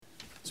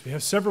So we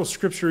have several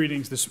scripture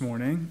readings this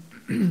morning.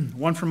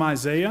 One from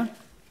Isaiah,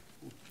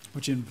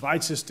 which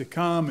invites us to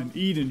come and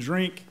eat and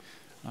drink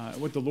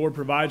what the Lord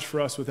provides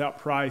for us without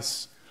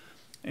price.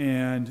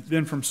 And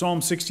then from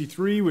Psalm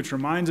 63, which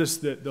reminds us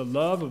that the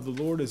love of the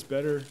Lord is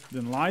better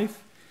than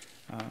life.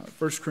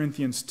 1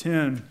 Corinthians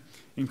 10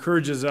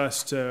 encourages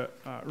us to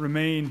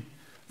remain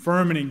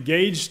firm and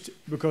engaged,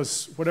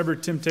 because whatever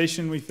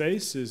temptation we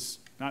face is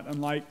not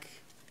unlike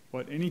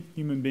what any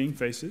human being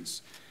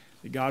faces,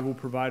 that God will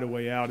provide a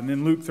way out. And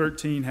then Luke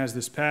 13 has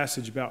this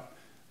passage about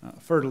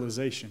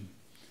fertilization.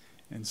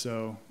 And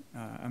so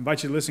I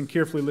invite you to listen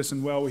carefully,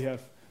 listen well. We have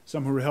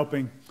some who are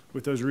helping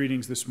with those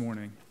readings this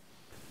morning.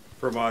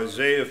 From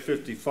Isaiah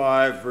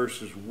 55,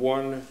 verses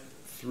 1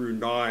 through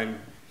 9,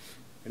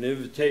 an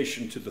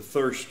invitation to the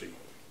thirsty.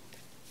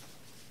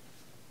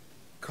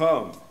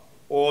 Come,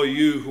 all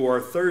you who are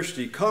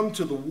thirsty, come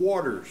to the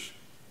waters.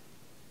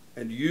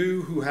 And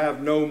you who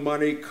have no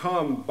money,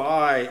 come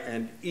buy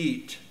and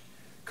eat.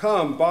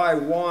 Come, buy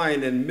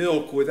wine and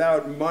milk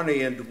without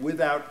money and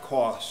without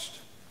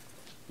cost.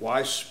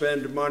 Why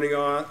spend money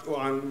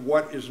on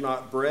what is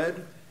not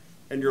bread,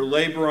 and your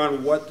labor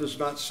on what does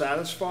not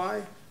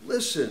satisfy?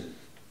 Listen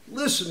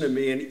to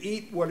me and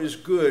eat what is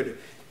good,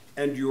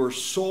 and your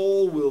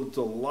soul will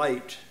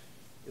delight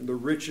in the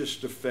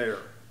richest of fare.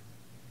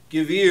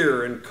 Give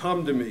ear and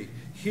come to me,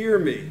 hear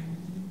me,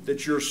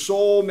 that your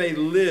soul may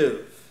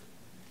live,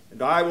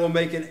 and I will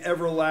make an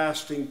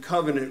everlasting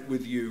covenant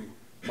with you,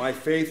 my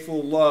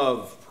faithful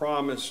love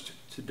promised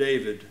to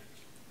David.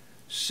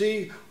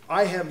 See,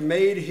 I have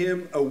made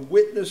him a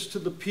witness to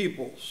the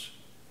peoples,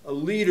 a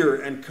leader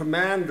and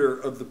commander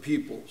of the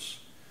peoples.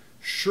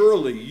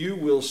 Surely you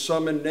will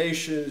summon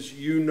nations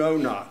you know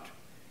not,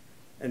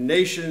 and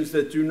nations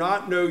that do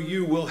not know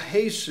you will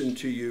hasten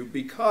to you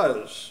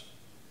because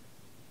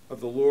of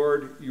the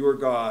Lord your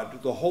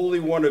God, the Holy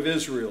One of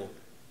Israel,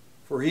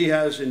 for he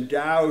has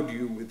endowed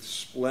you with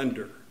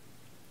splendor.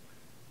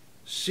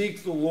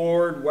 Seek the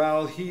Lord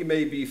while he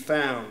may be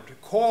found.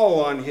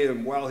 Call on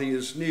him while he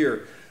is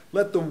near.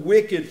 Let the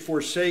wicked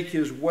forsake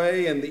his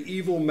way and the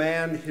evil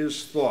man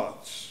his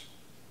thoughts.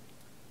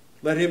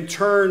 Let him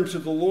turn to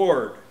the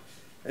Lord,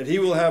 and he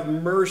will have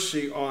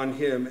mercy on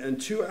him, and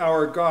to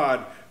our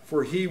God,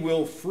 for he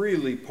will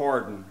freely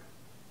pardon.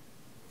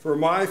 For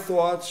my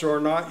thoughts are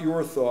not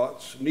your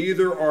thoughts,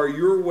 neither are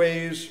your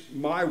ways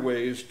my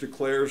ways,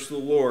 declares the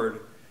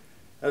Lord.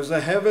 As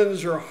the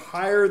heavens are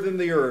higher than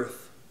the earth,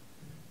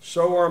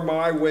 so are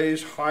my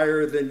ways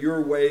higher than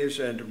your ways,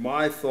 and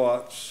my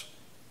thoughts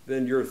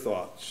than your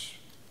thoughts.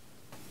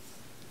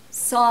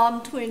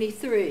 Psalm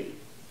 23,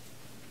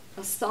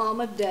 a psalm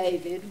of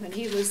David when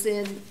he was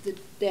in the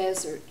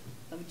desert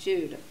of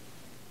Judah.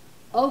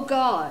 O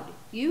God,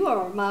 you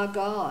are my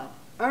God.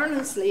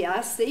 Earnestly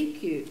I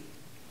seek you.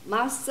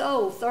 My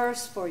soul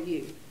thirsts for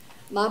you.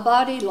 My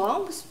body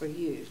longs for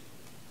you.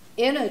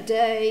 In a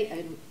day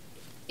and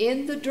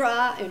in the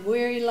dry and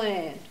weary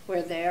land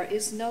where there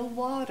is no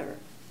water.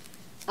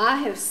 I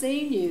have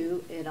seen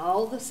you in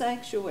all the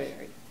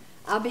sanctuary.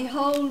 I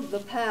behold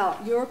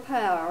your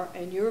power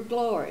and your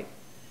glory.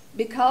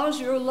 Because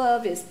your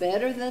love is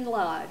better than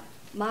life,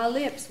 my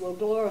lips will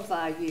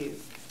glorify you.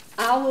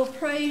 I will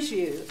praise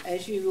you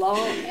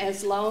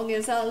as long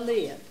as I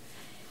live.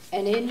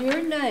 And in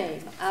your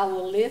name I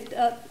will lift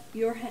up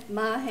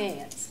my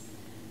hands.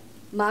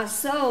 My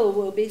soul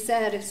will be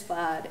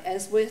satisfied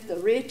as with the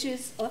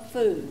riches of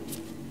food.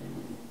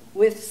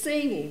 With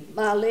singing,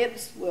 my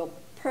lips will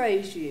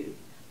praise you.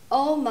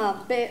 On my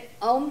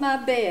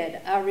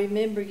bed, I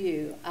remember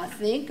you. I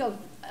think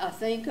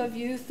of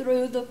you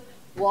through the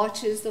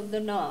watches of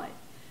the night.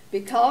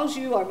 Because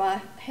you are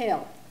my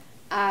help,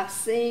 I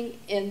sing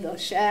in the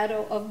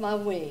shadow of my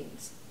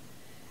wings.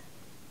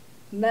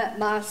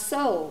 My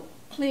soul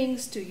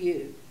clings to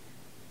you.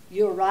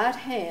 Your right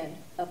hand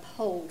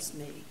upholds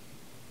me.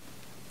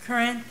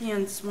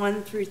 Corinthians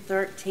 1 through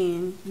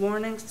 13,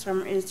 warnings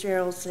from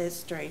Israel's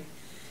history.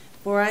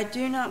 For I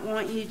do not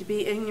want you to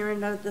be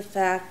ignorant of the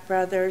fact,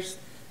 brothers,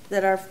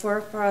 that our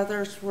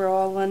forefathers were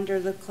all under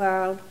the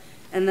cloud,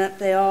 and that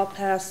they all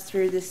passed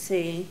through the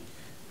sea.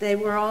 They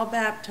were all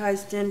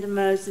baptized into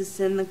Moses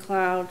in the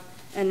cloud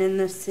and in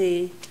the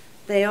sea.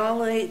 They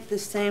all ate the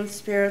same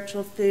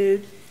spiritual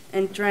food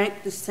and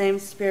drank the same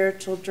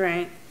spiritual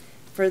drink,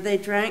 for they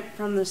drank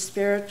from the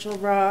spiritual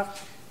rock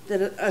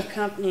that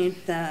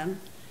accompanied them,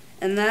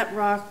 and that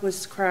rock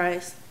was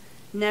Christ.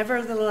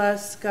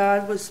 Nevertheless,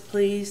 God was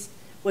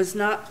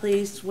not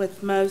pleased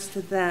with most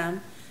of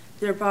them.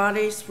 Their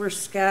bodies were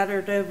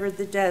scattered over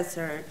the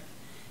desert.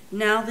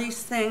 Now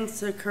these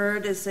things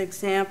occurred as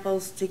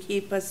examples to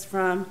keep us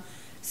from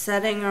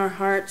setting our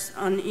hearts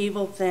on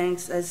evil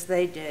things as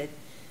they did.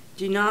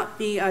 Do not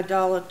be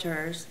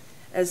idolaters,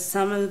 as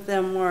some of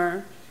them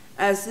were.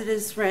 As it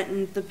is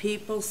written, the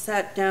people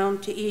sat down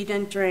to eat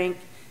and drink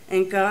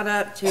and got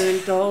up to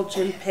indulge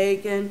in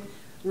pagan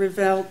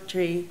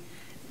revelry.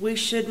 We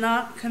should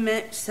not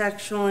commit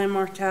sexual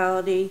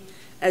immorality,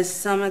 as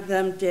some of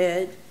them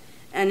did,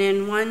 and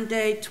in one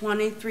day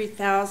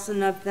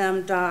 23,000 of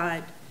them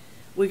died.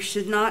 We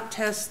should not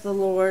test the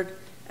Lord,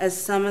 as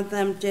some of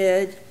them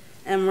did,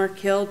 and were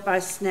killed by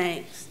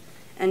snakes.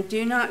 And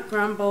do not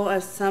grumble,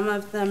 as some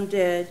of them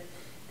did,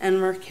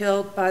 and were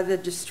killed by the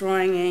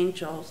destroying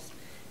angels.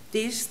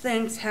 These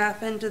things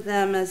happened to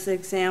them as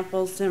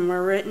examples and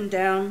were written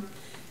down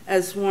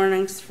as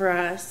warnings for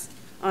us,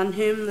 on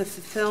whom the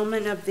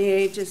fulfillment of the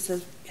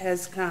ages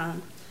has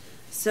come.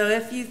 So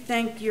if you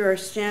think you are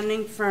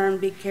standing firm,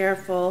 be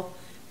careful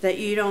that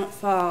you don't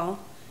fall.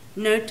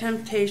 No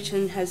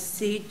temptation has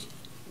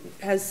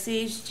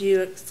seized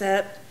you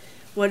except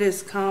what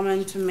is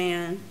common to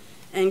man.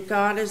 And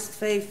God is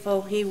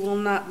faithful. He will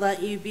not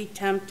let you be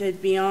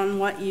tempted beyond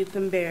what you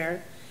can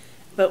bear.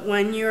 But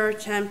when you are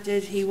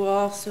tempted, he will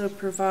also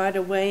provide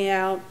a way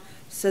out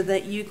so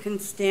that you can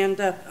stand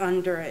up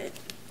under it.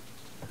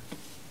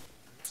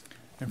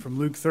 And from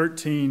Luke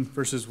 13,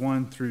 verses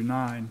 1 through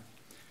 9.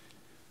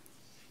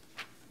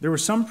 There were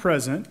some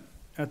present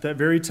at that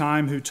very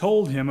time who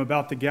told him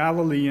about the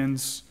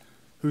Galileans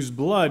whose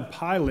blood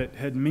Pilate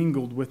had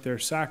mingled with their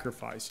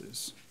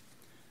sacrifices.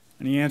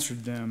 And he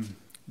answered them,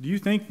 "Do you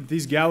think that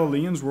these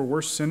Galileans were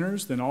worse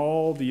sinners than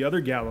all the other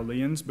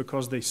Galileans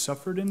because they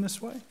suffered in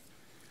this way?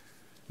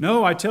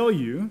 No, I tell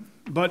you,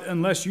 but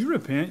unless you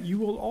repent, you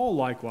will all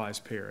likewise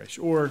perish.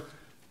 Or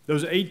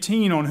those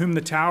 18 on whom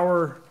the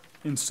tower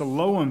in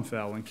Siloam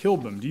fell and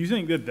killed them, do you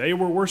think that they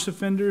were worse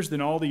offenders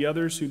than all the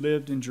others who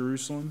lived in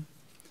Jerusalem?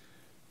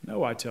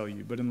 No, I tell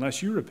you, but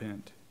unless you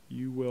repent,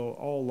 you will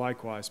all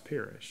likewise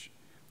perish."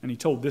 And he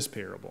told this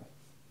parable.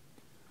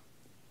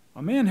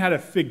 A man had a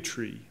fig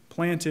tree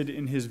planted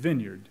in his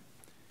vineyard,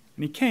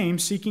 and he came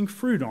seeking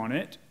fruit on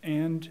it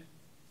and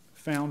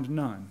found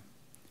none.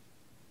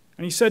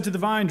 And he said to the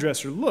vine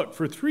dresser, "Look,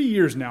 for 3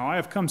 years now I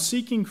have come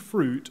seeking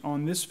fruit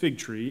on this fig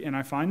tree, and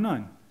I find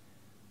none.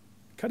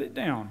 Cut it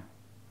down.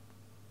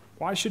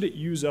 Why should it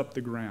use up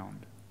the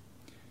ground?"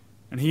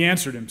 And he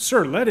answered him,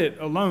 "Sir, let it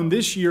alone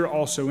this year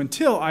also,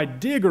 until I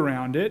dig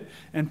around it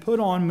and put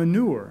on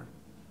manure.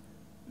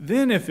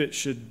 Then if it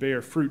should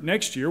bear fruit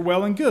next year,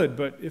 well and good,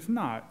 but if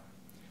not,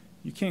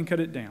 you can't cut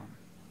it down."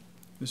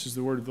 This is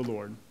the word of the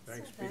Lord.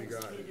 Thanks be to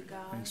God.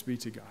 Thanks be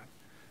to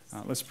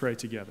God. Let's pray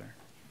together.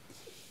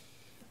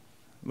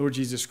 Lord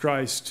Jesus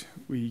Christ,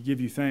 we give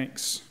you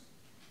thanks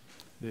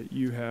that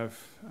you have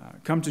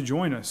come to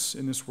join us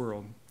in this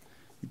world.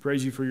 We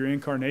praise you for your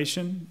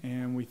incarnation,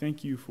 and we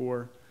thank you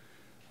for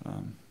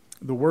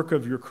the work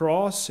of your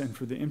cross and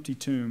for the empty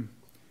tomb.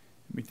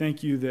 We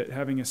thank you that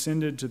having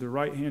ascended to the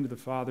right hand of the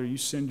Father, you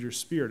send your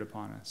Spirit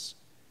upon us,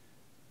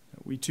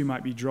 that we too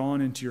might be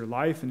drawn into your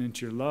life and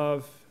into your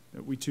love,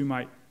 that we too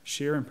might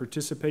share and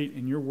participate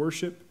in your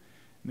worship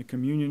and the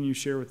communion you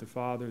share with the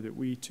Father, that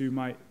we too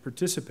might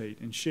participate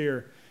and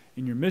share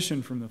in your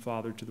mission from the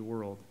Father to the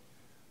world.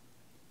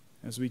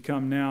 As we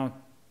come now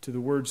to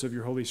the words of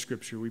your Holy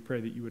Scripture, we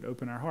pray that you would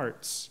open our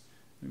hearts,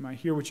 we might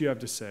hear what you have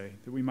to say,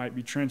 that we might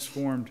be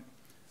transformed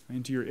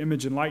into your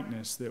image and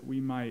likeness, that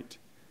we might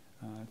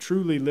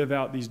truly live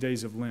out these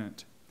days of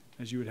Lent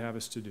as you would have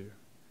us to do.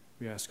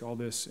 We ask all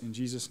this in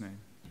Jesus' name.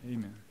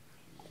 Amen.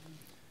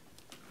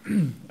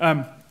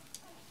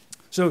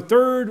 So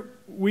third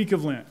week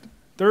of Lent,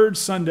 third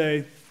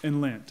Sunday in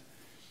Lent.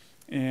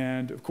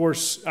 And of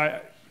course,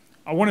 I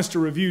want us to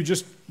review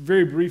just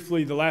very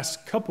briefly the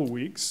last couple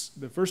weeks,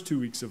 the first 2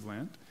 weeks of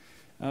Lent,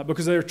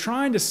 because they're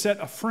trying to set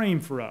a frame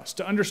for us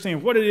to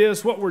understand what it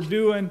is, what we're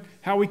doing,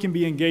 how we can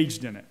be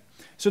engaged in it.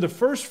 So the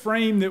first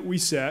frame that we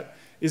set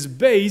is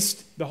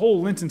based, the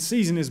whole Lenten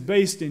season is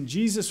based in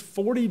Jesus'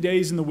 40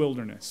 days in the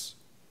wilderness.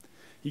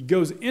 He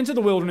goes into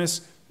the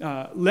wilderness,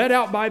 led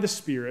out by the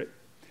Spirit,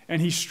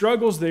 and he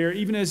struggles there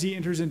even as he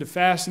enters into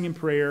fasting and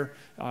prayer.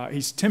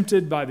 He's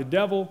tempted by the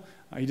devil.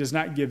 He does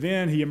not give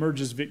in. He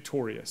emerges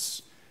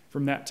victorious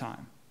from that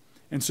time.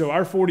 And so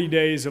our 40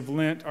 days of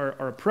Lent are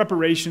a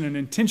preparation, an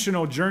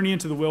intentional journey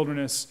into the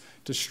wilderness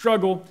to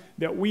struggle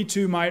that we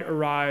too might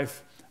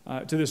arrive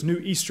to this new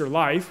Easter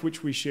life,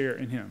 which we share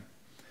in him.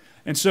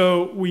 And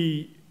so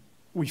we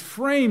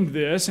framed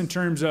this in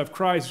terms of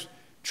Christ's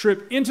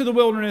trip into the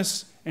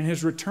wilderness and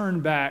his return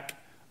back,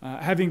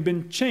 having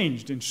been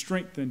changed and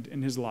strengthened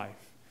in his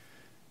life.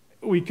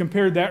 We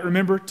compared that,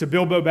 remember, to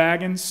Bilbo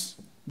Baggins,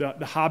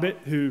 the hobbit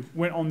who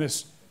went on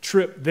this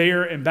trip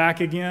there and back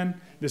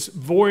again. This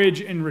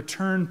voyage and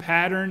return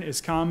pattern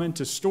is common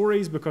to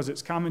stories because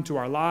it's common to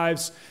our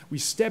lives. We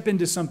step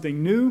into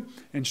something new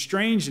and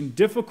strange and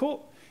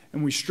difficult,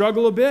 and we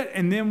struggle a bit,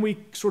 and then we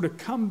sort of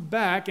come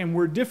back and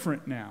we're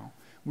different now.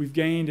 We've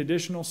gained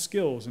additional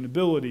skills and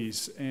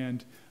abilities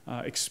and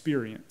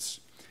experience.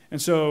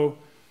 And so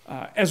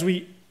as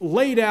we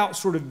laid out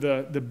sort of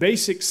the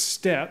basic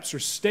steps or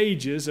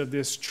stages of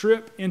this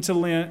trip into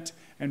Lent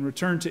and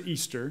return to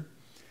Easter,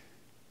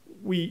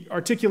 we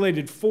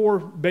articulated 4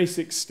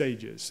 basic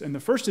stages. And the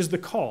first is the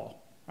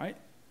call, right?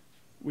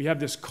 We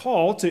have this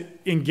call to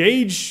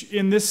engage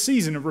in this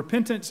season of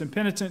repentance and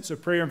penitence,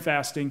 of prayer and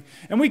fasting.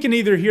 And we can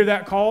either hear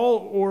that call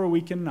or we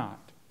cannot.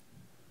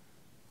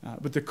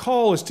 But the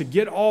call is to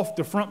get off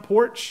the front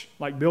porch,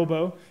 like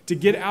Bilbo,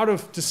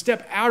 to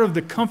step out of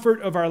the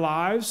comfort of our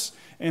lives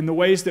and the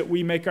ways that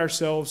we make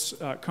ourselves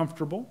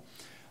comfortable,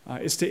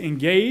 is to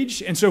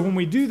engage. And so when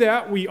we do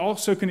that, we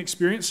also can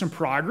experience some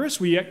progress.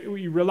 We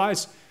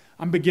realize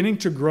I'm beginning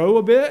to grow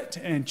a bit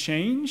and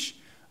change.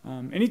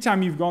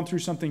 Anytime you've gone through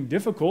something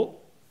difficult,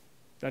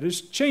 that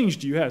has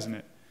changed you, hasn't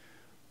it?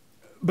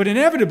 But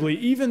inevitably,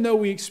 even though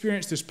we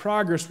experience this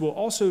progress, we'll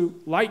also,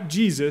 like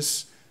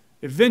Jesus,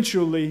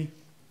 eventually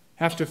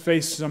have to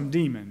face some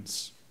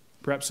demons.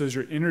 Perhaps those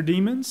are inner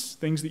demons,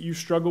 things that you've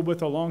struggled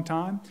with a long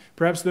time.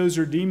 Perhaps those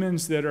are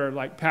demons that are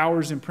like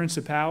powers and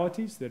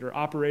principalities that are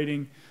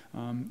operating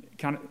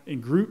kind of in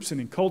groups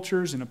and in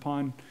cultures and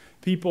upon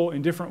people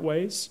in different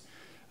ways.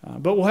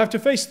 But we'll have to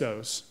face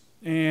those.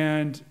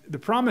 And the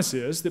promise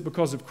is that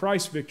because of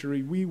Christ's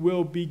victory, we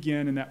will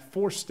begin in that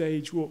fourth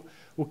stage. We'll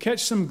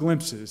catch some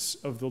glimpses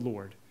of the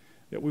Lord,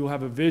 that we will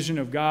have a vision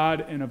of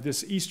God and of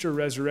this Easter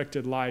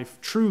resurrected life,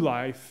 true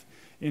life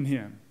in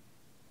Him.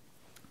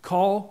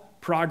 Call,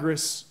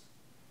 progress,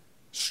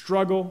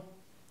 struggle,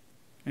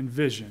 and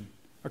vision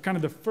are kind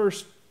of the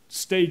first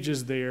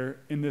stages there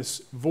in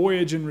this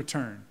voyage and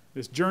return,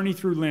 this journey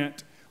through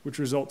Lent, which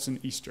results in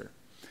Easter.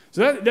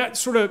 So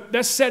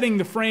that's setting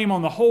the frame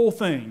on the whole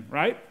thing,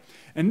 right?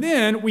 And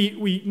then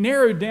we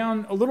narrowed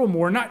down a little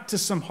more, not to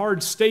some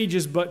hard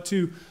stages, but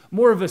to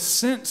more of a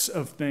sense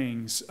of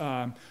things.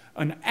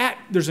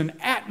 There's an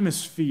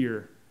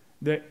atmosphere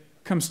that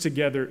comes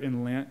together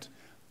in Lent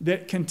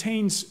that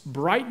contains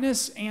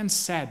brightness and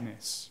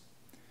sadness.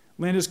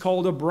 Lent is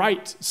called a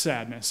bright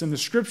sadness, and the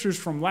scriptures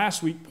from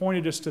last week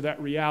pointed us to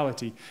that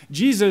reality.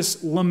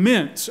 Jesus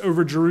laments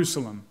over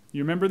Jerusalem.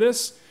 You remember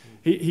this?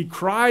 He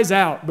cries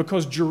out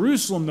because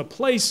Jerusalem, the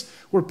place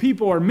where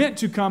people are meant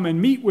to come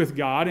and meet with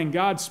God and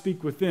God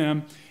speak with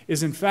them,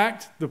 is in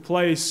fact the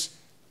place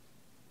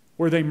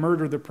where they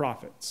murder the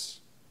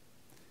prophets.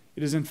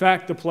 It is in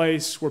fact the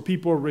place where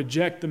people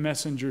reject the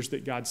messengers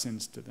that God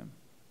sends to them.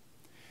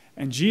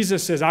 And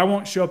Jesus says, I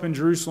won't show up in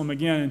Jerusalem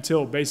again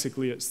until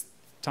basically it's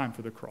time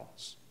for the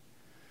cross.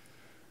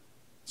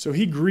 So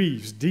he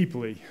grieves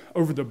deeply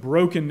over the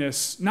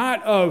brokenness,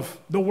 not of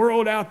the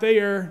world out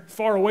there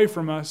far away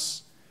from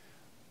us,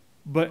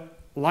 but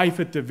life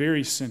at the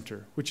very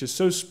center, which is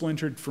so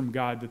splintered from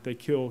God that they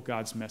kill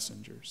God's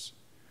messengers.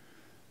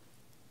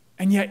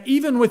 And yet,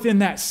 even within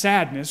that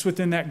sadness,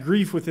 within that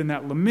grief, within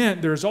that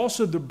lament, there's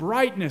also the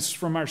brightness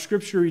from our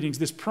scripture readings,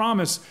 this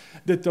promise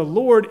that the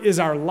Lord is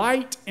our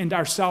light and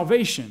our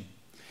salvation.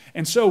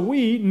 And so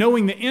we,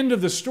 knowing the end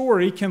of the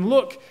story, can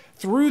look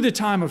through the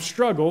time of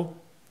struggle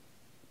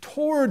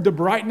toward the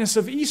brightness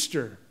of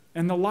Easter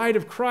and the light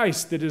of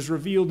Christ that is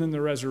revealed in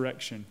the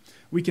resurrection.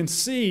 We can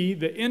see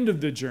the end of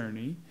the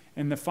journey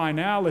and the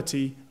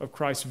finality of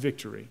Christ's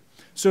victory.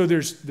 So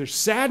there's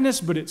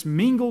sadness, but it's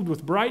mingled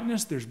with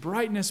brightness. There's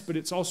brightness, but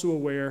it's also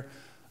aware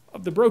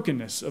of the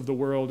brokenness of the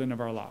world and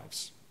of our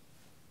lives.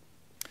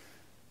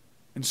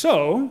 And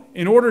so,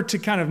 in order to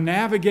kind of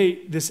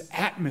navigate this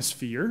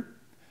atmosphere,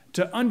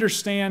 to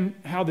understand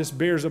how this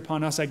bears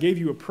upon us, I gave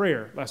you a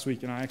prayer last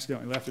week, and I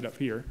accidentally left it up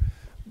here.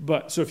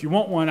 So if you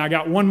want one, I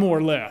got one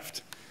more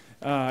left.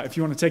 If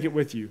you want to take it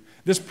with you.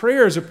 This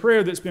prayer is a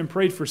prayer that's been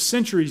prayed for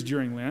centuries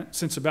during Lent,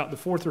 since about the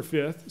 4th or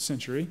 5th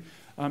century.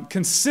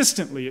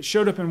 Consistently, it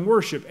showed up in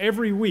worship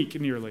every week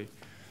nearly.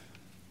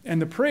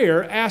 And the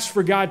prayer asks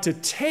for God to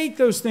take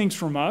those things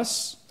from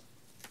us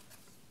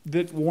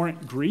that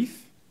warrant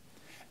grief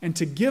and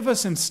to give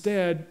us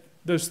instead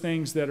those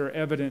things that are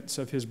evidence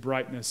of His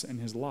brightness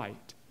and His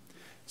light.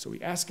 So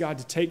we ask God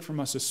to take from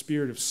us a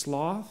spirit of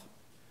sloth,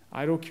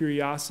 idle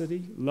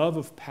curiosity, love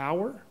of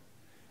power,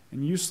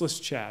 and useless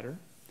chatter,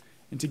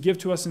 and to give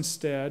to us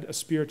instead a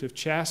spirit of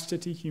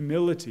chastity,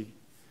 humility,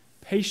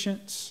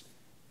 patience,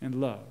 and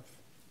love.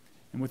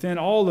 And within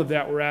all of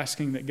that, we're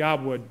asking that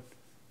God would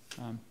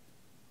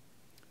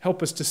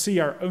help us to see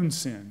our own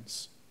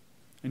sins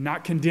and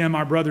not condemn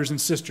our brothers and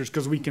sisters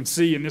because we can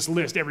see in this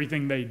list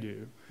everything they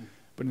do,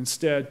 but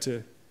instead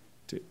to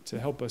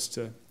help us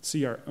to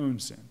see our own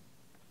sin.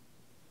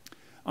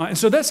 And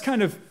so that's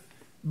kind of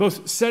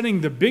both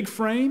setting the big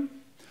frame,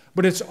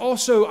 but it's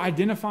also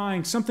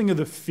identifying something of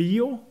the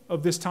feel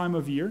of this time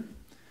of year.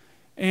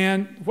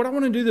 And what I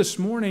want to do this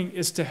morning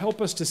is to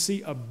help us to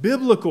see a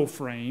biblical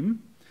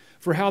frame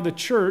for how the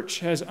church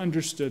has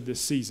understood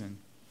this season.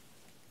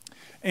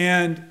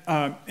 And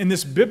in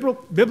this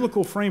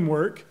biblical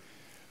framework,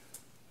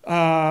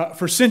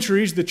 for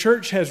centuries, the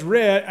church has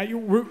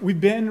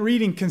we've been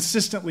reading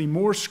consistently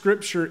more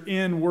scripture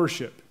in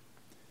worship.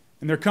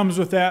 And there comes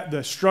with that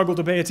the struggle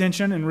to pay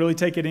attention and really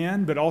take it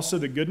in, but also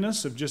the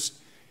goodness of just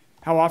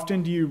how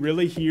often do you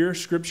really hear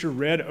scripture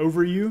read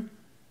over you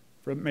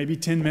for maybe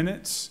 10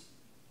 minutes,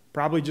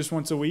 probably just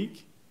once a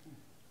week.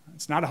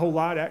 It's not a whole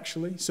lot,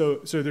 actually. So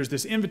there's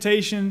this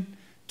invitation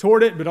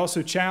toward it, but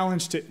also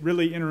challenge to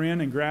really enter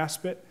in and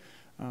grasp it.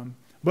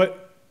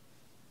 But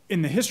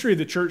in the history of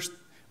the church,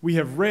 we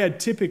have read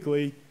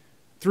typically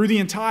through the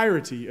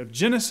entirety of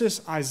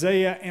Genesis,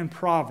 Isaiah, and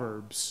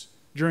Proverbs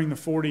during the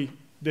 40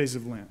 days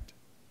of Lent.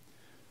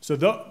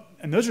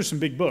 And those are some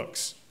big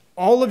books.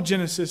 All of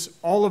Genesis,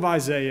 all of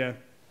Isaiah,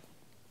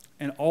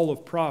 and all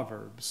of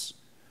Proverbs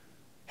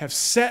have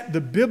set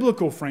the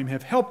biblical frame,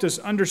 have helped us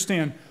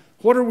understand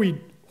What are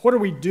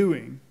we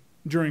doing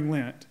during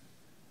Lent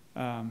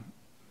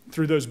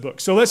through those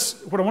books? So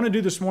what I want to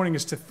do this morning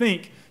is to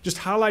just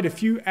highlight a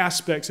few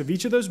aspects of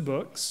each of those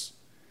books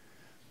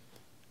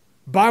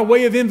by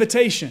way of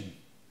invitation.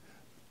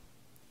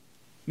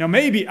 Now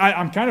maybe,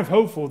 I'm kind of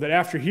hopeful that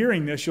after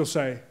hearing this, you'll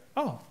say,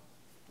 oh,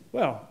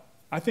 well,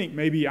 I think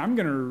maybe I'm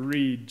going to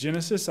read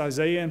Genesis,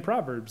 Isaiah, and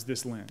Proverbs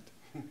this Lent.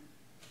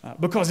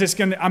 Because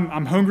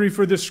I'm hungry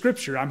for this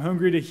scripture. I'm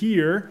hungry to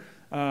hear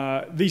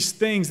these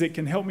things that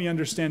can help me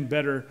understand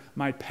better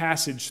my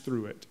passage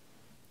through it,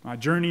 my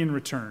journey and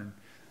return,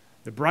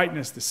 the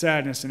brightness, the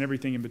sadness, and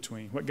everything in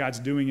between, what God's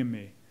doing in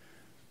me.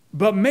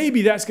 But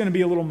maybe that's going to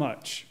be a little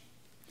much.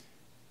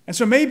 And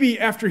so maybe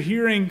after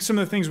hearing some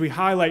of the things we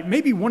highlight,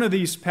 maybe one of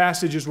these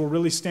passages will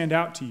really stand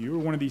out to you, or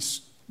one of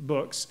these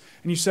books,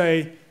 and you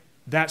say,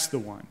 that's the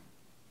one.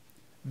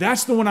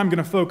 That's the one I'm going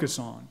to focus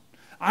on.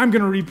 I'm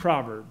going to read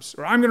Proverbs,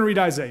 or I'm going to read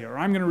Isaiah, or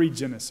I'm going to read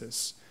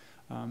Genesis.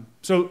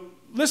 So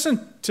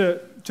listen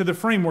to the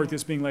framework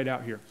that's being laid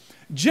out here.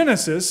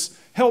 Genesis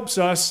helps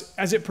us,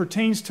 as it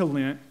pertains to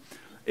Lent,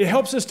 it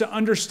helps us to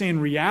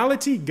understand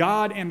reality,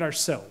 God, and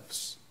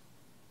ourselves.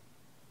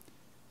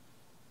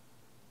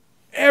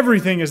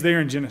 Everything is there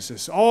in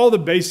Genesis. All the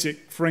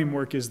basic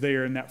framework is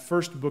there in that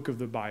first book of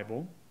the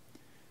Bible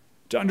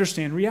to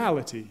understand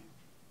reality,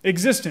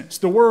 existence,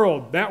 the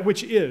world, that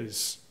which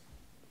is.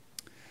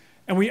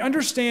 And we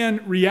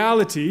understand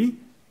reality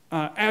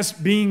as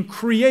being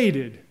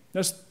created.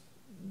 That's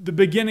the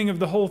beginning of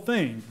the whole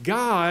thing.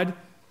 God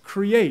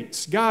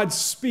creates. God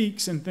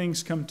speaks and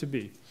things come to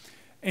be.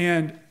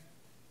 And,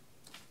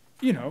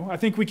 I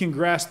think we can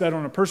grasp that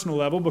on a personal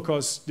level,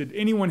 because did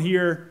anyone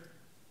here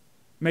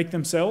make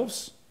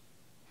themselves?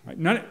 Right?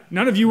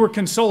 None of you were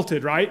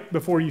consulted, right,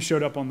 before you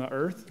showed up on the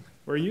earth,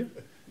 were you?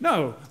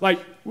 No.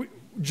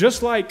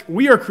 Just like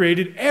we are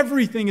created,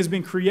 everything has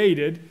been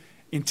created,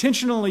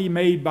 intentionally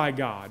made by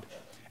God,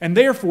 and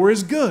therefore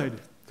is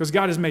good, because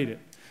God has made it.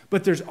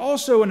 But there's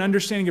also an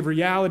understanding of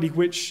reality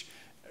which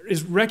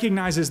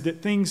recognizes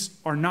that things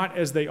are not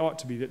as they ought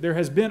to be, that there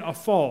has been a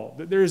fall,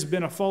 that there has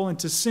been a fall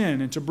into sin,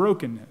 into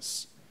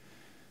brokenness.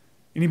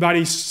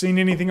 Anybody seen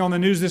anything on the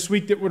news this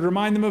week that would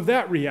remind them of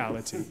that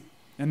reality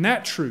and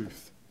that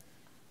truth?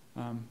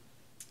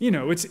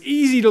 It's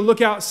easy to look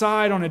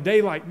outside on a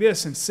day like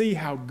this and see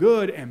how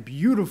good and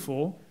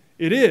beautiful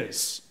it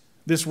is,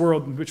 this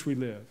world in which we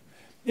live.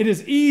 It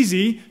is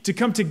easy to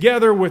come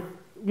together with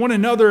one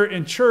another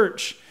in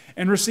church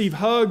and receive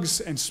hugs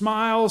and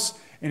smiles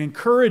and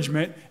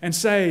encouragement and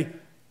say,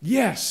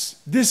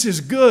 yes, this is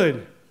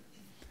good.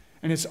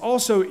 And it's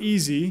also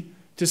easy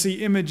to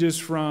see images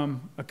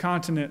from a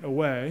continent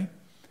away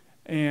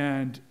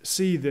and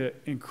see the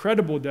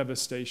incredible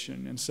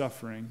devastation and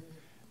suffering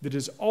that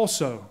is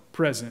also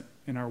present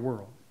in our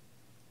world.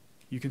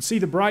 You can see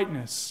the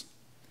brightness.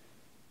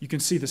 You can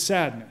see the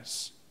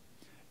sadness.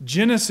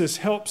 Genesis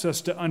helps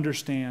us to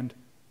understand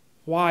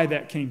why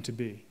that came to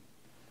be.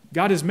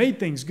 God has made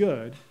things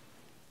good,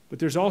 but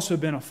there's also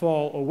been a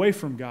fall away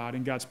from God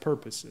and God's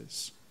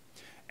purposes.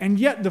 And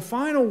yet the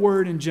final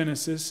word in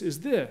Genesis is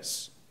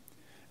this,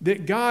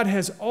 that God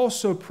has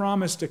also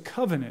promised a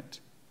covenant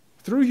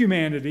through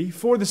humanity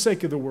for the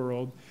sake of the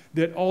world,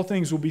 that all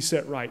things will be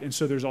set right. And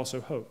so there's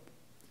also hope.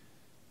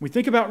 When we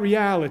think about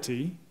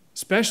reality,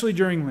 especially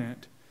during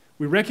Lent,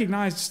 we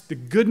recognize the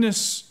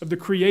goodness of the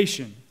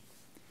creation.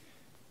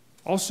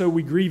 Also,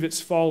 we grieve its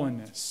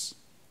fallenness.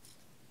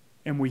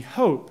 And we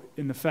hope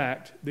in the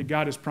fact that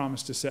God has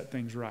promised to set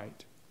things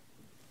right.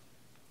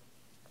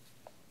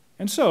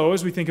 And so,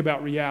 as we think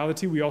about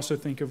reality, we also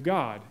think of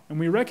God. And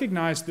we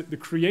recognize that the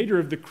creator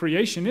of the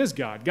creation is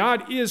God.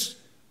 God is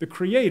the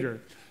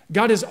creator.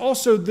 God is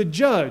also the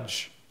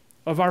judge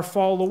of our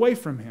fall away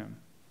from him.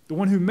 The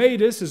one who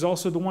made us is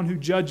also the one who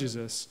judges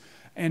us.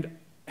 And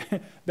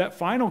that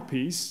final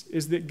piece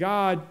is that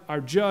God,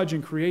 our judge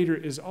and creator,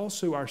 is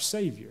also our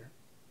Savior,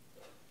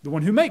 the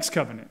one who makes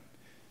covenant.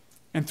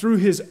 And through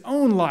his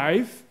own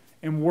life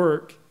and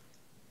work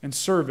and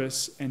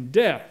service and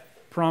death,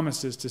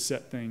 promises to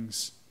set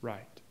things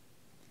right.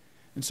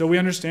 And so we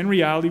understand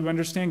reality, we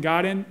understand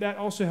God, and that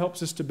also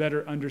helps us to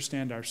better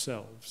understand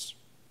ourselves.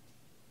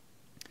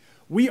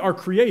 We are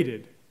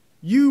created.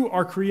 You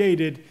are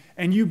created,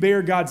 and you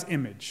bear God's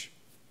image.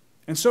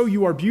 And so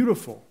you are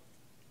beautiful.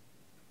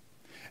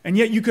 And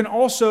yet you can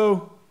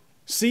also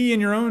see in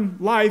your own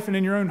life and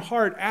in your own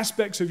heart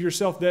aspects of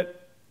yourself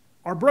that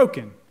are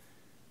broken,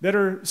 that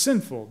are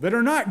sinful, that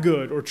are not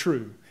good or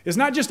true. It's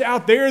not just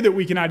out there that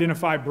we can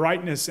identify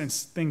brightness and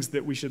things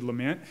that we should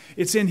lament.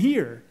 It's in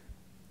here.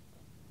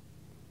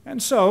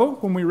 And so,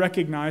 when we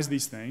recognize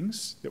these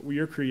things, that we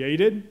are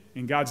created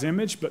in God's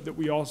image, but that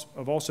we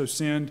have also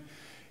sinned,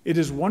 it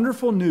is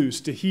wonderful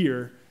news to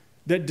hear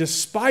that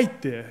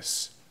despite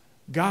this,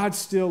 God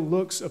still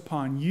looks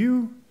upon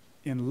you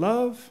in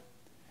love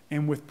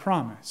and with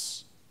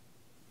promise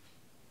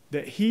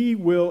that he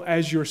will,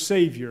 as your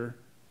Savior,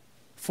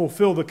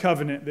 fulfill the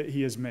covenant that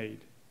he has made.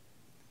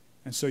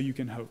 And so you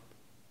can hope.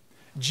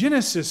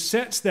 Genesis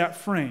sets that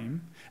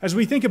frame as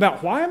we think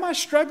about, why am I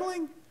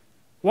struggling?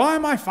 Why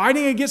am I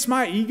fighting against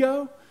my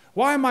ego?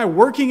 Why am I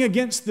working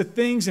against the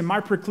things and my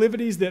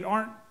proclivities that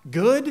aren't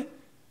good?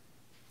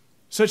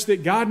 Such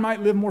that God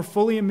might live more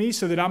fully in me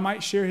so that I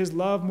might share his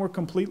love more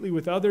completely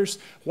with others.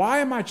 Why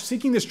am I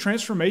seeking this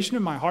transformation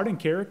of my heart and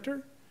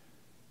character?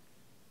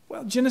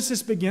 Well,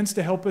 Genesis begins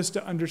to help us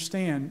to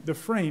understand the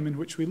frame in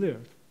which we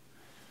live.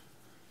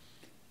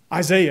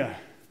 Isaiah,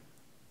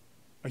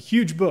 a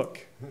huge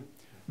book.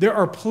 There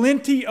are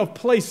plenty of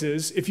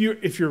places, if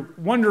you're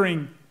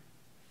wondering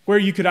where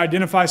you could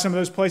identify some of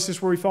those places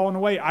where we've fallen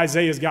away,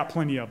 Isaiah's got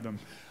plenty of them.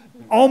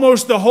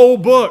 Almost the whole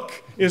book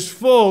is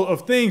full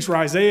of things where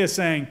Isaiah is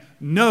saying,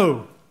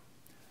 no,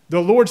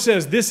 the Lord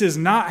says this is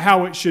not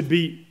how it should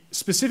be,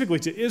 specifically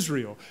to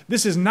Israel.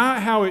 This is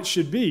not how it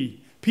should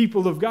be,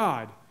 people of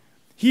God.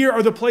 Here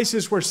are the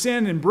places where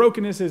sin and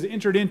brokenness has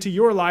entered into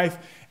your life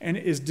and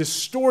is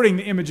distorting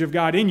the image of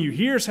God in you.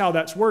 Here's how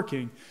that's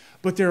working.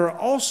 But there are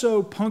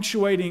also,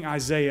 punctuating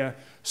Isaiah,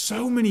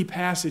 so many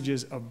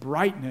passages of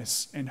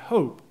brightness and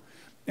hope.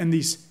 And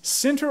these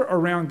center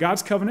around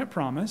God's covenant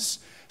promise,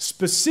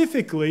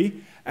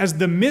 specifically as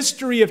the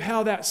mystery of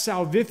how that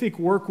salvific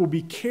work will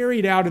be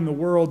carried out in the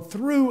world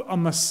through a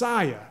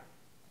Messiah,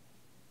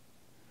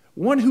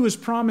 one who is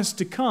promised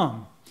to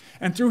come,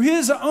 and through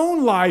his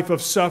own life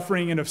of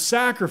suffering and of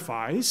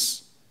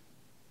sacrifice,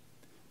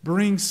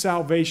 brings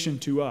salvation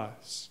to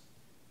us.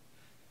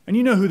 And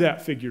you know who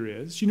that figure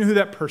is. You know who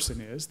that person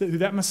is, who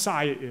that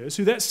Messiah is,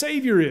 who that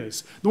Savior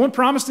is. The one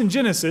promised in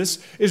Genesis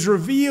is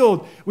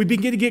revealed. We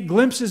begin to get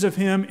glimpses of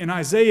him in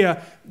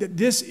Isaiah, that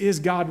this is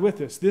God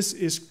with us. This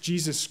is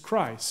Jesus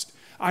Christ.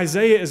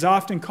 Isaiah is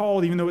often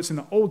called, even though it's in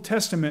the Old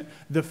Testament,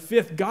 the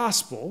fifth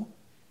gospel,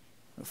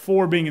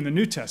 4 being in the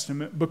New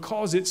Testament,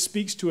 because it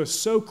speaks to us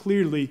so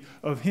clearly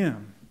of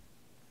him.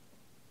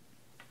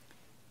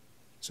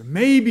 So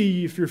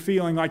maybe if you're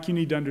feeling like you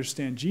need to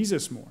understand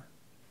Jesus more,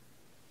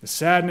 the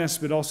sadness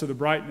but also the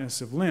brightness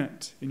of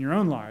Lent in your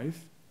own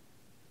life,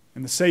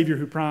 and the Savior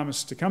who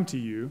promised to come to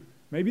you,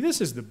 maybe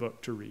this is the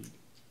book to read.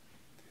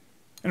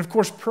 And of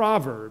course,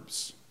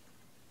 Proverbs.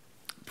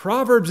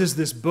 Proverbs is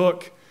this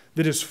book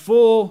that is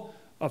full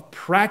of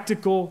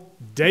practical,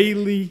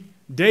 daily,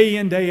 day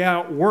in, day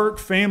out work,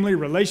 family,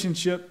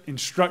 relationship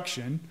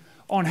instruction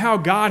on how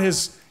God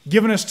has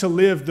given us to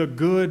live the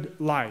good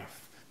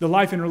life, the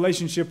life in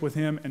relationship with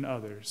him and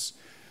others.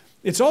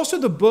 It's also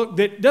the book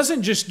that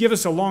doesn't just give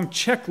us a long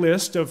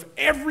checklist of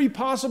every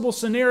possible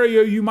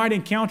scenario you might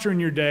encounter in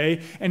your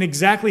day and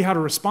exactly how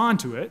to respond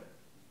to it.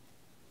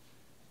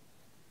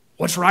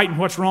 What's right and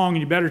what's wrong,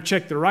 and you better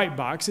check the right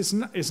box.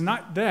 It's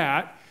not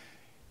that.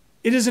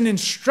 It is an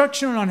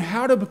instruction on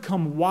how to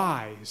become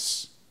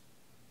wise,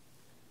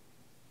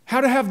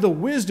 how to have the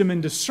wisdom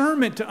and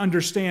discernment to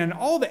understand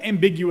all the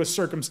ambiguous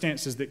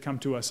circumstances that come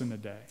to us in the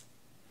day.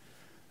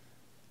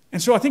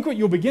 And so I think what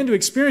you'll begin to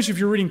experience if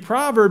you're reading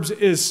Proverbs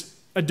is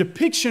a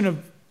depiction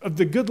of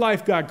the good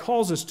life God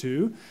calls us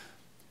to.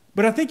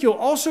 But I think you'll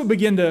also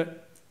begin to,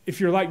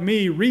 if you're like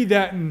me, read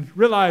that and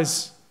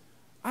realize,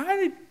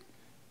 I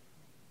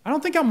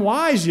don't think I'm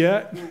wise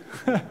yet.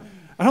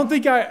 I don't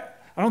think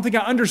I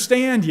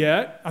understand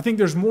yet. I think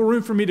there's more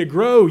room for me to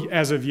grow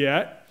as of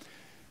yet.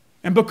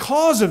 And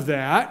because of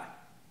that,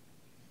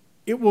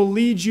 it will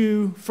lead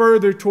you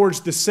further towards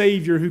the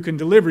Savior who can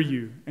deliver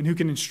you and who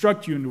can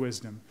instruct you in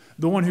wisdom.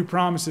 The one who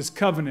promises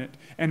covenant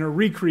and a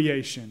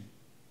recreation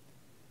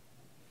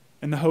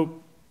and the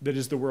hope that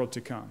is the world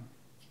to come.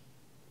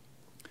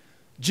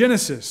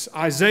 Genesis,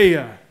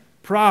 Isaiah,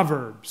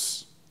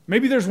 Proverbs.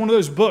 Maybe there's one of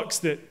those books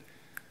that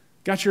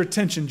got your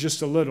attention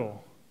just a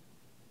little.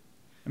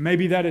 And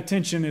maybe that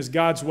attention is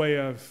God's way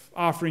of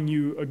offering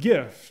you a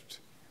gift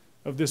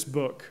of this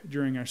book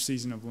during our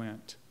season of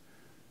Lent.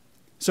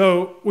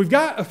 So we've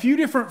got a few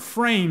different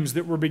frames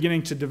that we're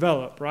beginning to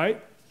develop,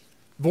 right?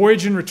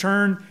 Voyage and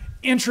return,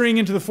 entering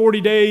into the 40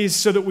 days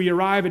so that we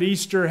arrive at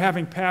Easter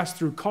having passed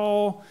through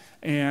call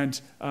and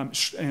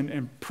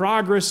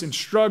progress and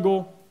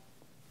struggle,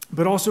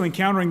 but also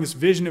encountering this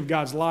vision of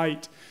God's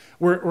light.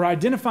 We're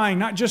identifying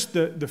not just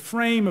the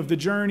frame of the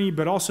journey,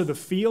 but also the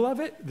feel of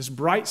it, this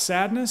bright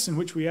sadness in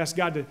which we ask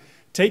God to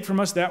take from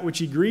us that which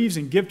he grieves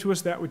and give to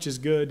us that which is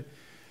good.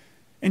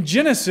 And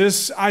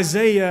Genesis,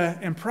 Isaiah,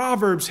 and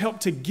Proverbs help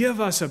to give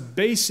us a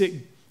basic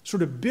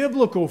sort of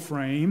biblical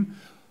frame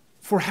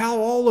for how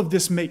all of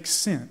this makes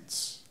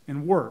sense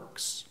and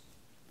works.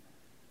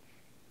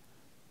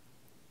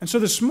 And so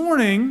this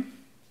morning,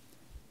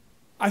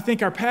 I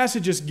think our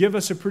passages give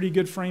us a pretty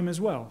good frame as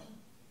well.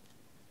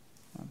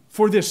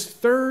 For this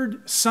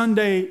third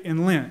Sunday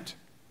in Lent,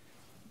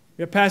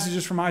 we have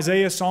passages from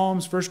Isaiah,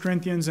 Psalms, 1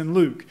 Corinthians, and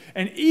Luke.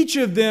 And each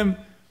of them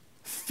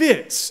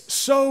fits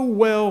so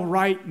well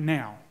right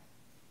now.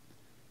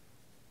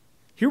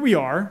 Here we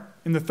are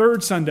in the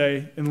third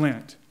Sunday in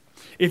Lent.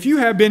 If you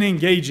have been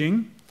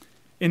engaging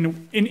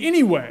in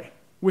any way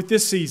with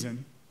this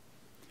season,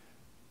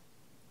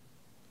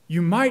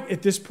 you might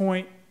at this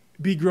point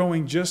be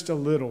growing just a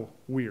little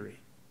weary.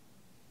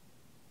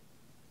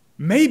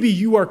 Maybe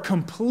you are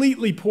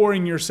completely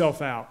pouring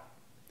yourself out,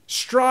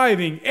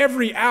 striving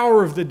every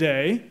hour of the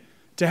day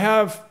to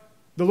have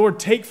the Lord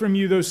take from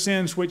you those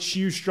sins which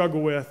you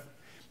struggle with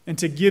and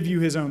to give you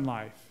his own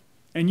life.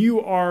 And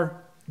you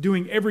are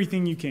doing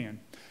everything you can.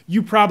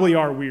 You probably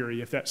are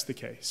weary if that's the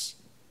case.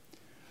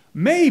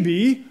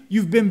 Maybe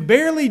you've been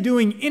barely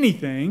doing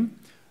anything,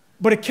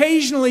 but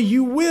occasionally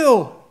you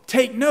will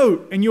take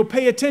note and you'll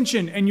pay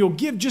attention and you'll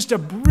give just a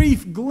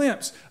brief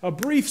glimpse, a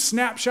brief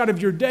snapshot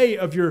of your day,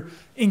 of your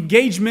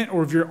engagement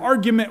or of your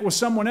argument with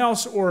someone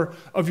else or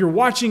of your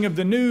watching of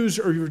the news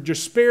or your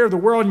despair of the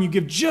world, and you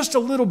give just a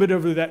little bit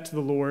of that to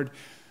the Lord.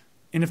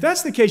 And if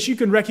that's the case, you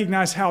can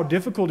recognize how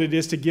difficult it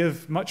is to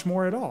give much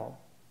more at all.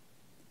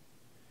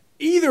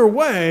 Either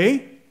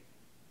way,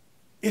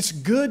 it's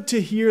good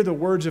to hear the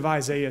words of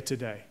Isaiah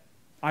today.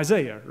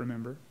 Isaiah,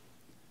 remember,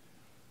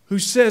 who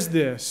says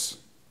this,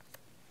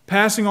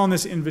 passing on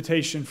this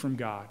invitation from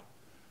God.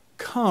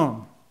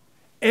 Come,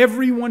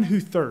 everyone who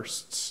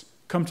thirsts,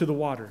 come to the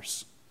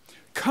waters.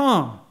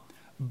 Come,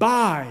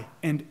 buy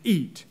and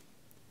eat.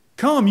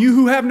 Come, you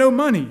who have no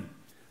money.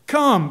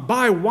 Come,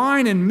 buy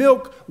wine and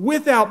milk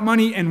without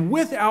money and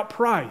without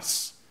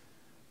price.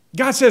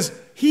 God says,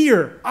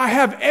 here, I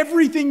have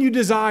everything you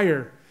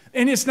desire,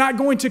 and it's not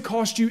going to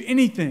cost you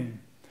anything.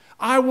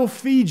 I will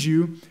feed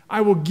you.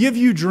 I will give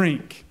you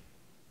drink.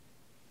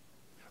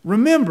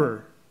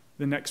 Remember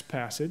the next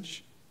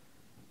passage.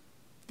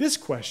 This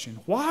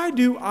question, why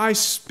do I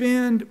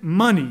spend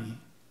money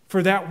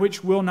for that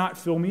which will not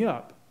fill me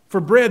up?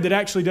 For bread that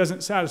actually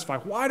doesn't satisfy.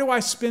 Why do I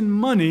spend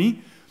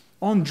money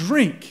on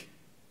drink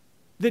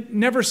that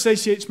never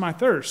satiates my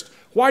thirst?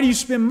 Why do you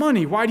spend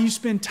money? Why do you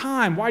spend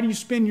time? Why do you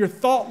spend your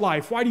thought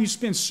life? Why do you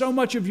spend so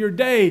much of your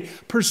day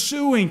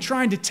pursuing,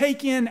 trying to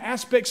take in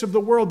aspects of the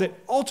world that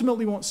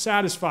ultimately won't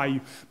satisfy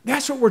you?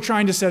 That's what we're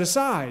trying to set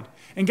aside.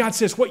 And God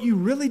says, what you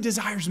really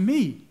desire is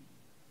me.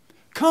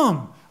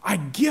 Come, I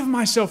give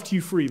myself to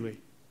you freely.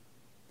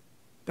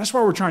 That's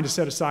why we're trying to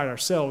set aside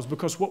ourselves,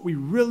 because what we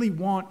really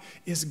want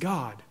is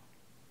God.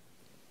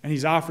 And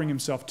he's offering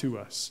himself to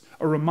us.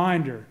 A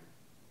reminder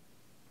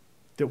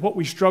that what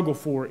we struggle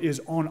for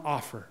is on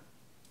offer,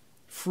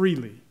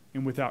 freely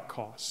and without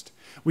cost.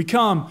 We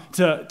come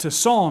to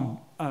Psalm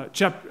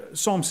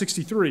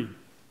 63.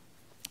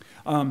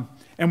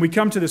 And we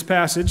come to this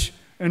passage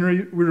and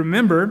we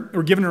remember,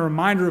 we're given a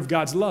reminder of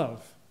God's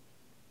love.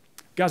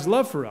 God's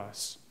love for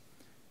us.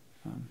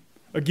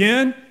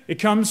 Again, it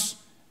comes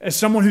as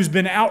someone who's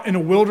been out in a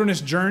wilderness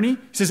journey.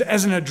 It says,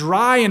 as in a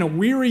dry and a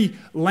weary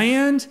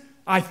land,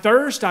 I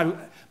thirst.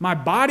 My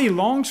body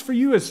longs for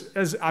you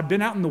as I've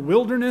been out in the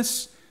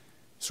wilderness,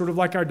 sort of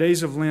like our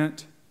days of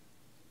Lent.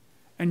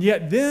 And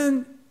yet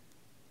then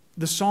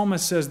the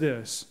psalmist says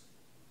this,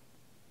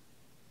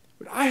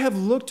 but I have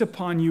looked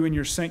upon you in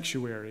your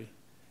sanctuary,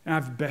 and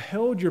I've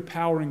beheld your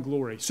power and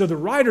glory. So the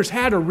writers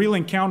had a real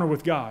encounter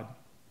with God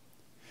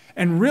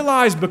and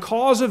realized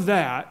because of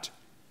that,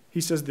 he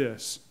says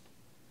this.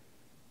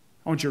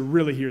 I want you to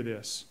really hear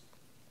this.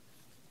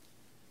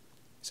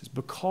 He says,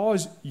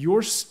 because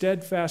your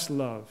steadfast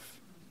love,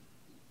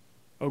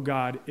 O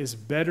God, is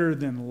better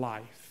than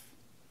life,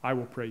 I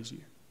will praise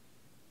you.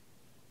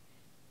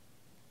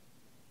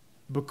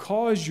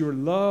 Because your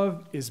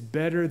love is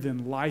better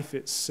than life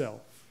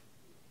itself.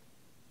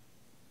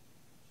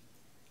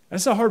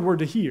 That's a hard word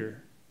to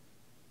hear.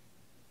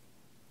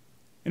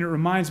 And it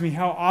reminds me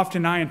how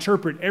often I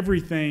interpret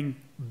everything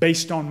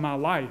based on my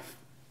life.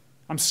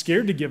 I'm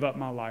scared to give up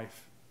my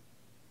life.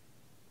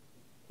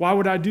 Why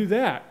would I do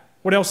that?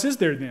 What else is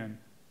there then?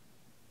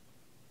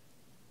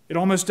 It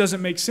almost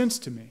doesn't make sense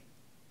to me.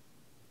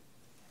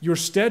 Your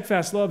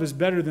steadfast love is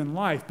better than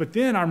life. But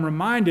then I'm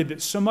reminded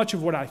that so much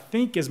of what I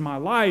think is my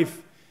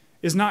life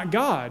is not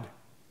God.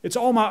 It's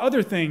all my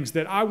other things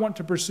that I want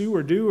to pursue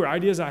or do or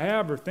ideas I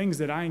have or things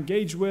that I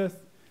engage with.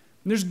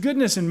 And there's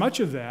goodness in much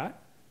of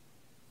that.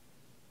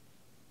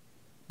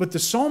 But the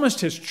psalmist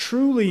has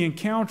truly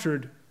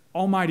encountered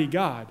Almighty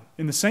God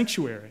in the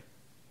sanctuary.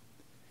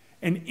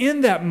 And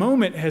in that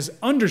moment has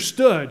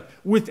understood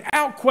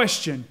without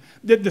question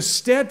that the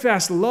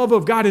steadfast love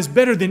of God is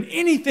better than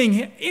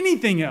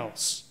anything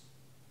else.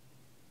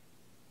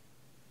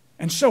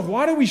 And so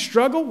why do we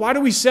struggle? Why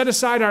do we set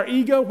aside our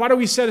ego? Why do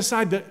we set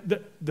aside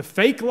the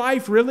fake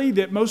life, really,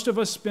 that most of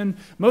us spend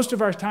most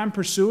of our time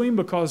pursuing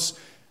because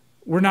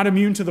we're not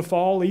immune to the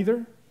fall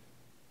either?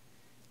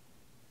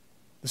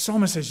 The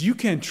psalmist says you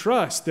can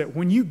trust that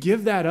when you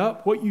give that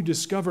up, what you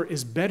discover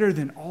is better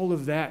than all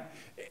of that,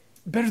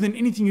 better than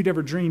anything you'd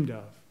ever dreamed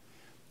of.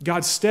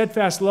 God's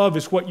steadfast love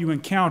is what you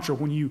encounter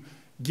when you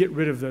get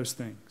rid of those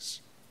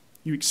things.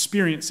 You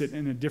experience it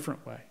in a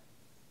different way.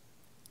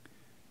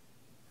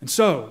 And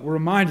so, we're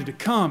reminded to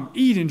come,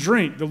 eat and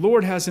drink. The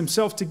Lord has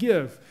himself to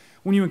give.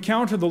 When you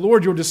encounter the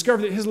Lord, you'll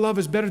discover that his love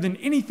is better than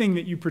anything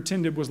that you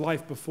pretended was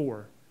life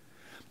before.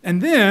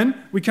 And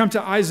then we come to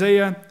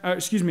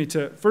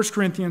to 1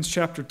 Corinthians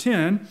chapter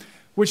 10,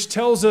 which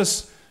tells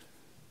us,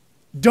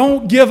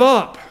 don't give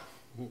up.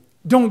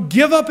 Don't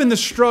give up in the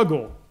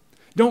struggle.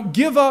 Don't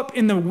give up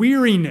in the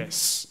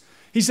weariness.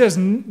 He says,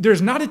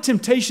 there's not a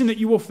temptation that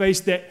you will face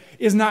that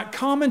is not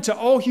common to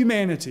all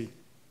humanity.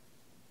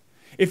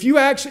 If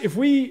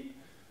we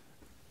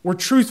we're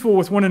truthful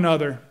with one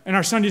another. In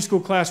our Sunday school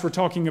class, we're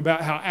talking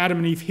about how Adam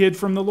and Eve hid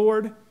from the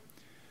Lord.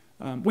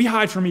 We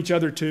hide from each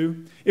other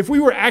too. If we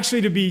were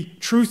actually to be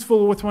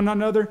truthful with one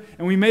another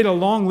and we made a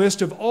long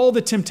list of all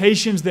the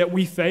temptations that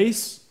we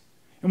face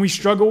and we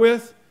struggle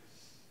with,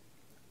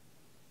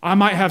 I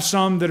might have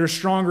some that are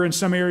stronger in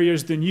some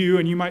areas than you,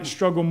 and you might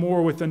struggle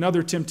more with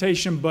another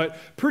temptation, but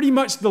pretty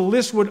much the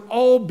list would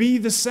all be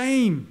the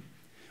same.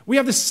 We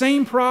have the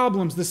same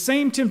problems, the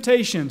same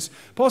temptations.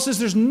 Paul says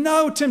there's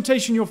no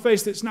temptation you'll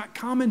face that's not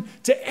common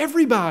to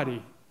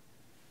everybody.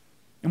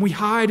 And we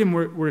hide and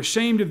we're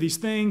ashamed of these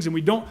things, and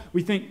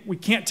we think we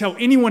can't tell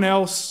anyone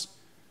else.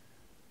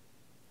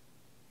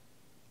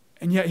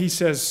 And yet he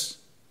says,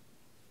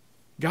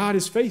 God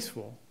is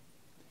faithful.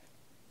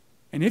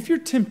 And if you're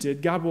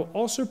tempted, God will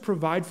also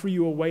provide for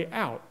you a way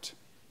out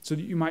so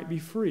that you might be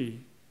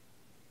free.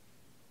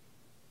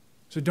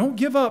 So don't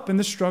give up in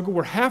the struggle.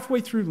 We're halfway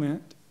through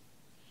Lent.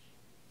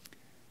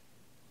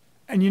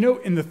 And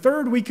in the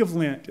third week of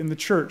Lent in the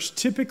church,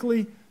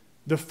 typically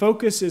the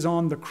focus is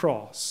on the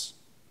cross.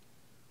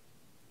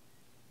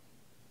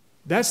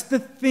 That's the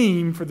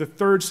theme for the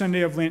third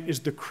Sunday of Lent, is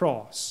the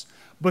cross.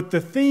 But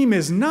the theme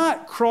is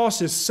not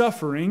cross as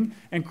suffering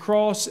and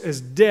cross as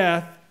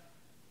death.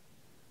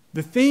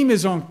 The theme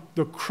is on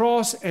the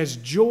cross as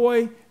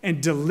joy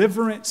and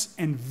deliverance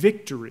and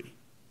victory.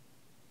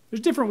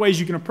 There's different ways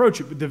you can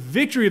approach it, but the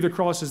victory of the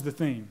cross is the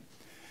theme.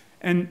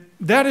 And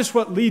that is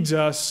what leads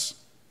us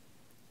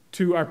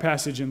to our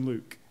passage in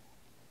Luke,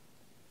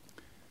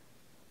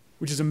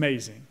 which is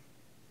amazing.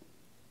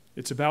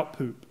 It's about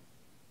poop.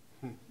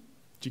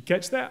 Did you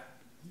catch that?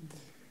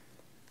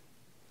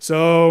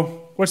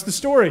 So, what's the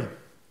story?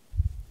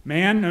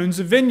 Man owns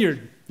a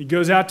vineyard. He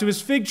goes out to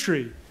his fig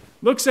tree,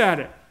 looks at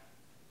it.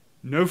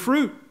 No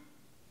fruit.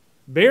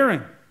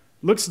 Barren.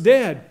 Looks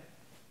dead.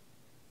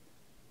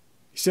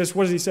 He says,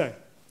 what does he say?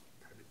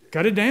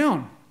 Cut it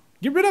down.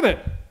 Get rid of it.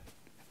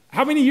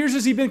 How many years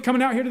has he been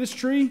coming out here to this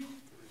tree?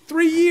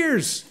 3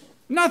 years.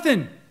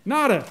 Nothing.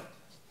 Nada.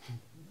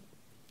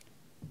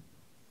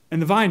 And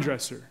the vine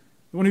dresser,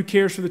 the one who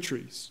cares for the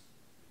trees,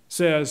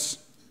 says,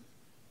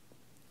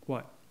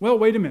 what? Well,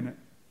 wait a minute.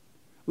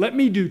 Let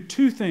me do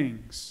 2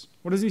 things.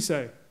 What does he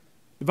say?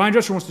 The vine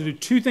dresser wants to do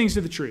 2 things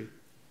to the tree.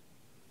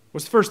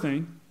 What's the first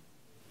thing?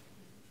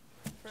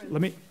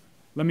 Let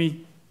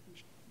me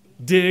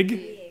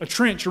dig a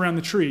trench around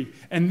the tree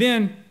and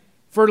then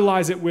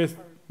fertilize it with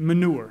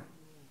manure.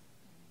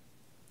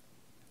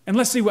 And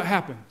let's see what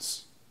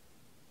happens.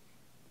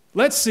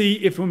 Let's see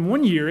if in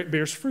 1 year it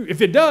bears fruit. If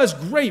it does,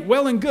 great,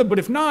 well and good. But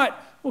if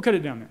not, we'll cut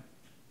it down there.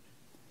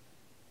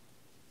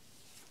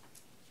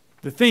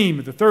 The theme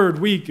of the third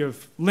week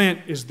of Lent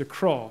is the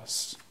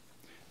cross.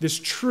 This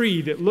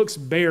tree that looks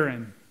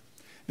barren,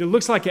 that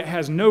looks like it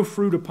has no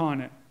fruit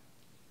upon it,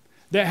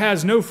 that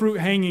has no fruit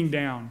hanging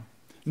down,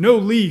 no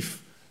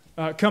leaf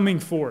coming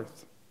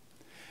forth.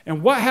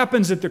 And what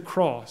happens at the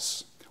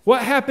cross?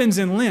 What happens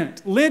in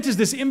Lent? Lent is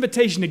this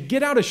invitation to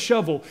get out a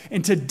shovel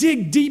and to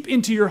dig deep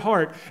into your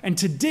heart and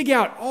to dig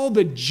out all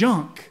the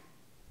junk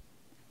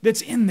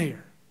that's in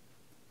there.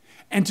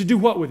 And to do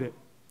what with it?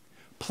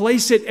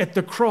 Place it at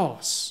the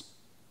cross.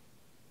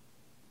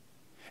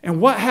 And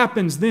what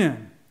happens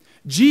then?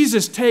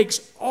 Jesus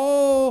takes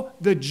all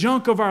the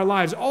junk of our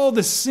lives, all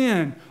the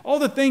sin, all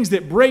the things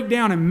that break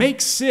down and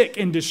make sick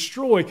and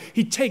destroy.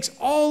 He takes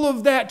all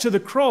of that to the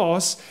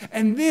cross,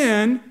 and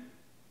then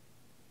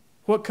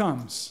what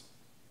comes?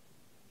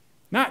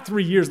 Not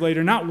 3 years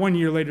later, not 1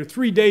 year later,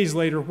 3 days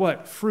later,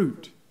 what?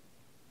 Fruit.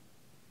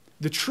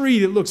 The tree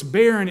that looks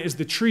barren is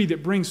the tree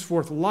that brings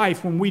forth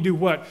life when we do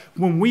what?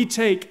 When we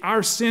take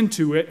our sin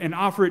to it and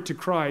offer it to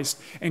Christ,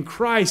 and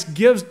Christ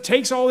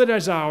takes all that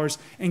is ours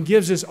and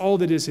gives us all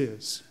that is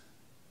His.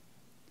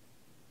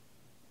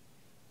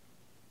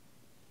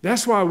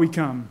 That's why we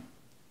come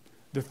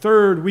the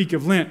third week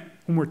of Lent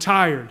when we're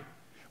tired,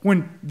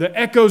 when the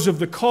echoes of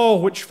the call,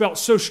 which felt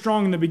so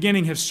strong in the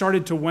beginning, have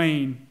started to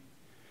wane,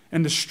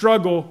 and the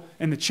struggle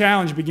and the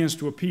challenge begins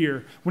to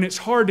appear, when it's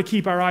hard to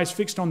keep our eyes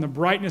fixed on the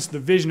brightness, the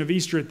vision of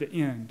Easter at the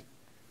end.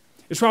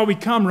 It's why we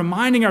come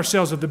reminding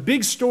ourselves of the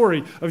big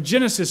story of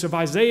Genesis, of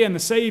Isaiah and the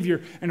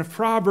Savior, and of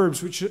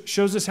Proverbs, which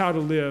shows us how to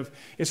live.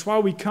 It's why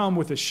we come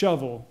with a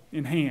shovel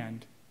in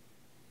hand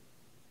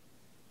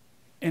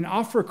and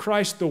offer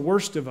Christ the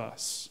worst of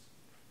us,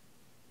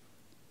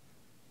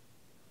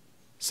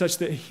 such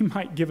that He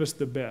might give us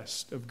the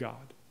best of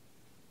God.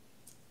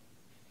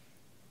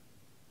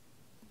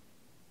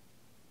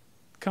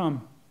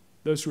 Come,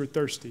 those who are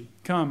thirsty.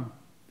 Come,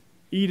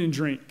 eat and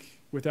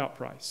drink without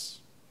price.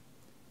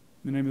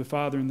 In the name of the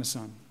Father, and the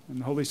Son, and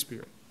the Holy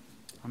Spirit.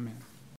 Amen.